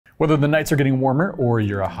Whether the nights are getting warmer or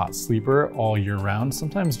you're a hot sleeper all year round,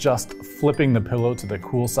 sometimes just flipping the pillow to the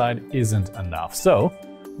cool side isn't enough. So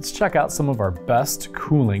let's check out some of our best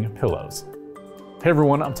cooling pillows. Hey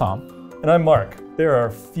everyone, I'm Tom. And I'm Mark. There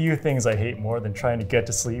are few things I hate more than trying to get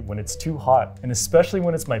to sleep when it's too hot, and especially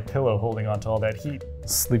when it's my pillow holding onto all that heat.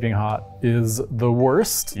 Sleeping hot is the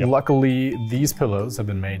worst. Yep. Luckily, these pillows have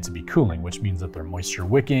been made to be cooling, which means that they're moisture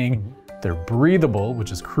wicking, they're breathable,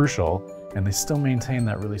 which is crucial, and they still maintain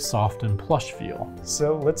that really soft and plush feel.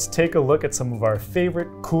 So let's take a look at some of our favorite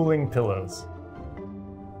cooling pillows.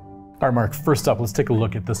 All right, Mark, first up, let's take a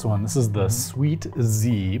look at this one. This is the Sweet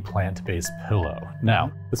Z plant-based pillow.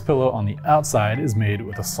 Now, this pillow on the outside is made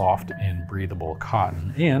with a soft and breathable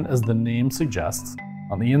cotton, and as the name suggests,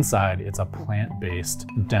 on the inside, it's a plant-based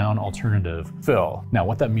down alternative fill. Now,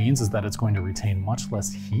 what that means is that it's going to retain much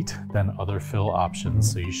less heat than other fill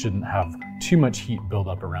options, so you shouldn't have too much heat build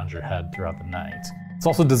up around your head throughout the night. It's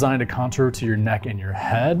also designed to contour to your neck and your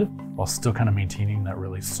head while still kind of maintaining that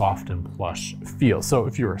really soft and plush feel. So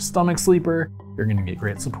if you're a stomach sleeper, you're gonna get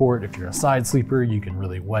great support. If you're a side sleeper, you can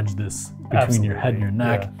really wedge this between your head and your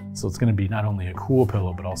neck. Yeah. So it's gonna be not only a cool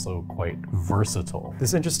pillow, but also quite versatile.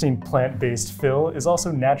 This interesting plant-based fill is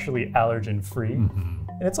also naturally allergen-free.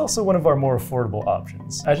 And it's also one of our more affordable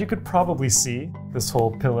options. As you could probably see, this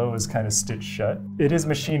whole pillow is kind of stitched shut. It is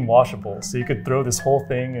machine washable, so you could throw this whole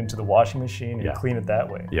thing into the washing machine and clean it that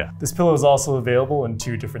way. This pillow is also available in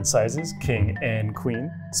 2 different sizes, king and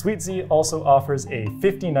queen. Sweet Z also offers a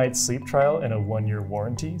 50-night sleep trial and a 1-year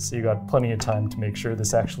warranty, so you got plenty of time to make sure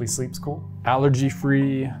this actually sleeps cool.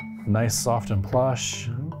 Allergy-free, nice, soft, and plush.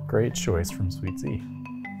 Great choice from Sweet Z.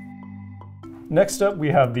 Next up, we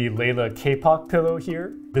have the Layla Kapok pillow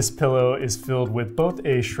here. This pillow is filled with both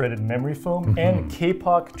a shredded memory foam and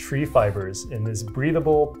Kapok tree fibers in this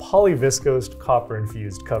breathable polyviscose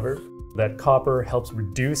copper-infused cover. That copper helps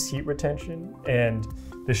reduce heat retention, and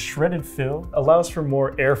the shredded fill allows for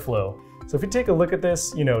more airflow. So if you take a look at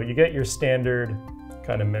this, you get your standard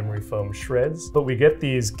kind of memory foam shreds, but we get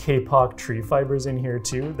these Kapok tree fibers in here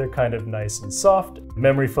too. They're kind of nice and soft.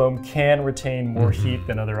 Memory foam can retain more heat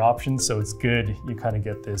than other options, so it's good you kind of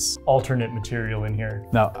get this alternate material in here.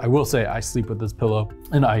 Now, I will say I sleep with this pillow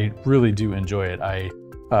and I really do enjoy it. I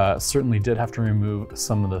certainly did have to remove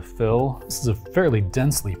some of the fill. This is a fairly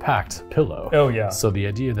densely packed pillow. Oh yeah. So the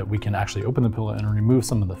idea that we can actually open the pillow and remove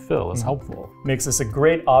some of the fill is helpful. Makes this a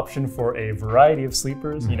great option for a variety of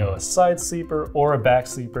sleepers. A side sleeper or a back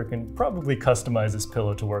sleeper can probably customize this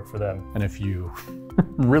pillow to work for them. And if you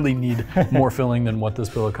really need more filling than what this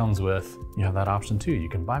pillow comes with, you have that option too. You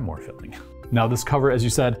can buy more filling. Now this cover, as you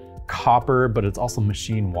said, copper, but it's also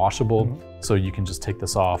machine washable. So you can just take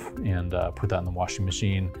this off and put that in the washing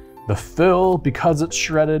machine. The fill, because it's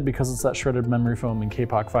shredded, because it's that shredded memory foam and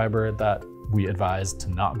Kapok fiber, that we advise to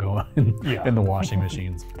not go in the washing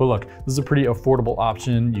machines. But look, this is a pretty affordable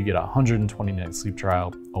option. You get a 120-night sleep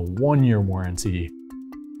trial, a 1-year warranty,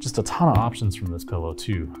 just a ton of options from this pillow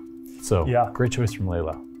too. So great choice from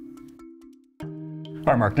Layla. All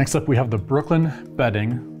right, Mark, next up we have the Brooklyn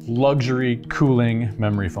Bedding Luxury Cooling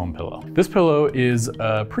Memory Foam Pillow. This pillow is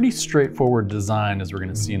a pretty straightforward design, as we're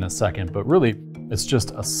gonna see in a second, but really it's just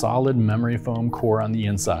a solid memory foam core on the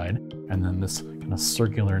inside and then this kind of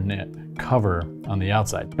circular knit cover on the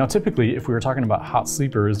outside. Now, typically, if we were talking about hot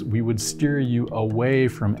sleepers, we would steer you away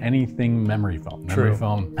from anything memory foam. Memory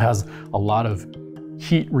foam has a lot of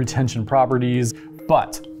heat retention properties,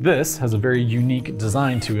 but this has a very unique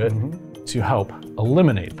design to it to help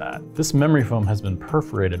eliminate that. This memory foam has been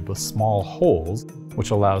perforated with small holes,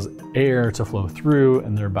 which allows air to flow through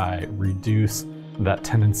and thereby reduce that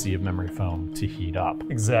tendency of memory foam to heat up.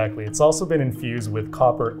 Exactly. It's also been infused with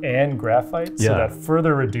copper and graphite, so that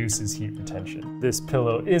further reduces heat retention. This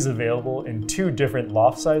pillow is available in 2 different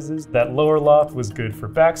loft sizes. That lower loft was good for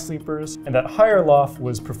back sleepers, and that higher loft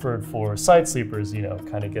was preferred for side sleepers,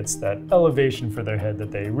 kind of gets that elevation for their head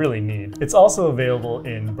that they really need. It's also available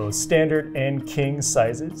in both standard and king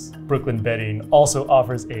sizes. Brooklyn Bedding also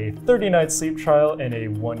offers a 30-night sleep trial and a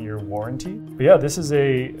 1-year warranty. But yeah, this is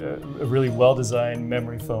a really well-designed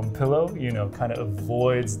memory foam pillow, kind of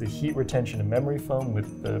avoids the heat retention of memory foam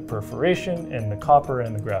with the perforation and the copper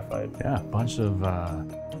and the graphite. Yeah, a bunch of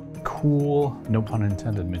cool, no pun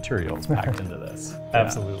intended, materials packed into this.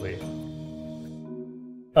 Absolutely.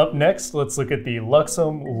 Up next, let's look at the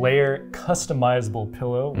Luxome LAYR Customizable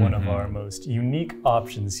Pillow, one of our most unique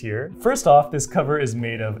options here. First off, this cover is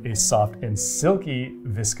made of a soft and silky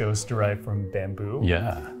viscose derived from bamboo.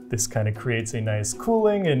 This kind of creates a nice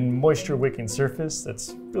cooling and moisture wicking surface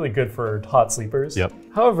that's really good for hot sleepers.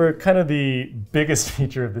 However, kind of the biggest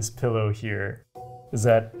feature of this pillow here is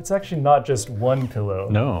that it's actually not just one pillow.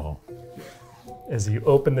 No. As you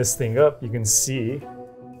open this thing up, you can see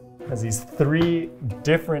it has these 3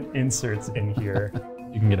 different inserts in here.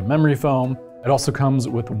 You can get a memory foam. It also comes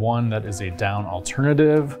with one that is a down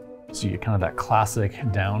alternative. So you get kind of that classic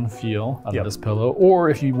down feel out of this pillow. Or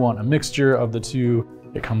if you want a mixture of the two,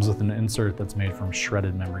 it comes with an insert that's made from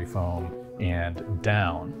shredded memory foam and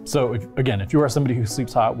down. So if you are somebody who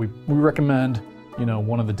sleeps hot, we recommend,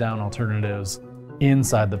 one of the down alternatives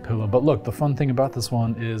inside the pillow. But look, the fun thing about this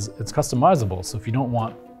one is it's customizable. So if you don't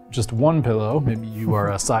want just one pillow, maybe you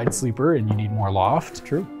are a side sleeper and you need more loft.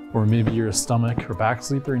 True. Or maybe you're a stomach or back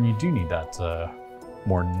sleeper and you do need that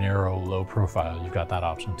more narrow, low profile. You've got that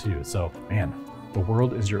option too. So man, the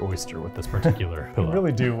world is your oyster with this particular pillow. You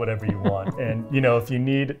really do whatever you want. And if you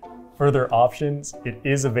need further options, it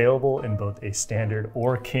is available in both a standard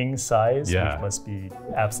or king size, which must be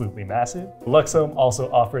absolutely massive. Luxome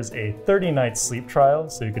also offers a 30-night sleep trial,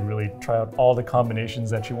 so you can really try out all the combinations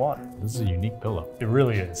that you want. This is a unique pillow. It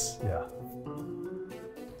really is, yeah.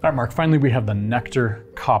 All right, Mark, finally we have the Nectar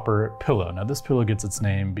copper pillow. Now this pillow gets its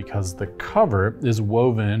name because the cover is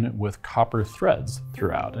woven with copper threads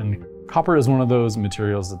throughout. And copper is one of those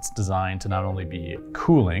materials that's designed to not only be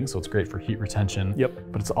cooling, so it's great for heat retention,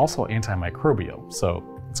 but it's also antimicrobial. So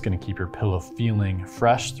it's gonna keep your pillow feeling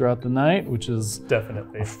fresh throughout the night, which is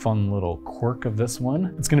definitely a fun little quirk of this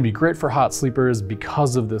one. It's gonna be great for hot sleepers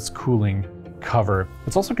because of this cooling cover.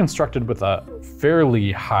 It's also constructed with a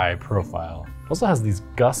fairly high profile. Also has these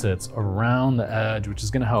gussets around the edge, which is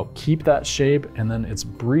gonna help keep that shape, and then it's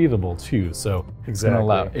breathable too. So it's gonna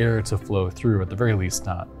allow air to flow through, at the very least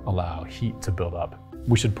not allow heat to build up.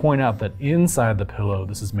 We should point out that inside the pillow,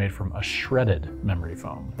 this is made from a shredded memory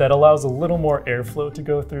foam. That allows a little more airflow to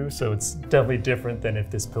go through, so it's definitely different than if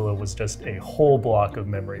this pillow was just a whole block of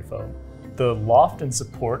memory foam. The loft and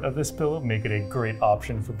support of this pillow make it a great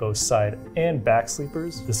option for both side and back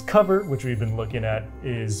sleepers. This cover, which we've been looking at,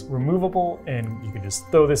 is removable and you can just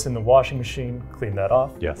throw this in the washing machine, clean that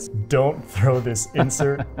off. Yes. Don't throw this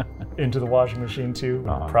insert into the washing machine too. It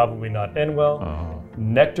will probably not end well.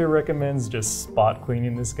 Nectar recommends just spot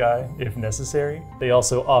cleaning this guy if necessary. They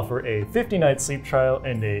also offer a 50-night sleep trial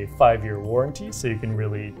and a 5-year warranty, so you can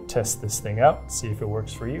really test this thing out, see if it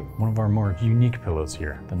works for you. One of our more unique pillows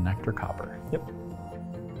here, the Nectar copper. Yep.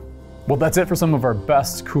 Well, that's it for some of our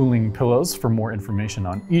best cooling pillows. For more information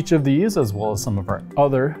on each of these, as well as some of our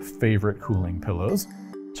other favorite cooling pillows,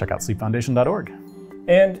 check out sleepfoundation.org.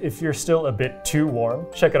 And if you're still a bit too warm,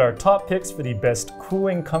 check out our top picks for the best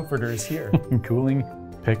cooling comforters here. Cooling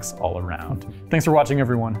picks all around. Thanks for watching,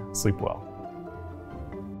 everyone. Sleep well.